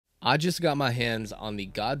I just got my hands on the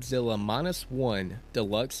Godzilla Minus One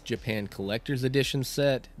Deluxe Japan Collector's Edition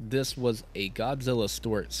set. This was a Godzilla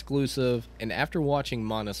store exclusive, and after watching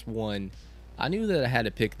Minus One, I knew that I had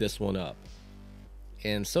to pick this one up.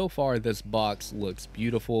 And so far, this box looks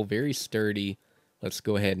beautiful, very sturdy. Let's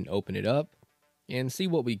go ahead and open it up and see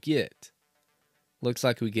what we get. Looks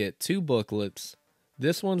like we get two booklets.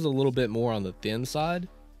 This one's a little bit more on the thin side,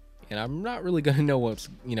 and I'm not really going to know what's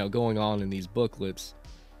going on in these booklets,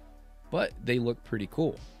 but they look pretty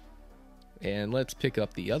cool. And let's pick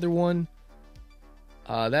up the other one.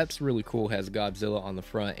 That's really cool, has Godzilla on the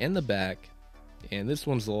front and the back, and this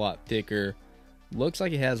one's a lot thicker. Looks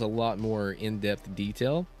like it has a lot more in-depth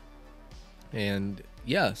detail, and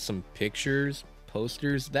yeah, some pictures,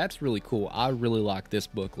 posters. That's really cool. I really like this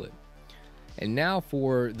booklet. And now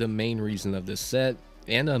for the main reason of this set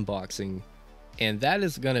and unboxing, and that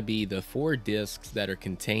is going to be the 4 discs that are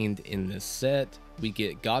contained in this set. We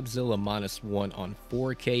get Godzilla Minus One on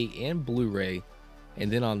 4K and Blu-ray,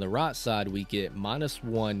 and then on the right side we get Minus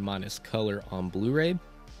One minus color on Blu-ray,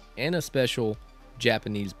 and a special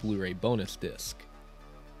Japanese Blu-ray bonus disc.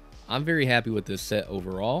 I'm very happy with this set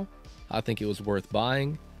overall. I think it was worth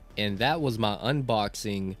buying, and that was my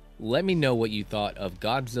unboxing. Let me know what you thought of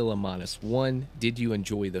Godzilla Minus One. Did you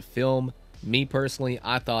enjoy the film? Me personally,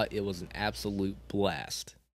 I thought it was an absolute blast.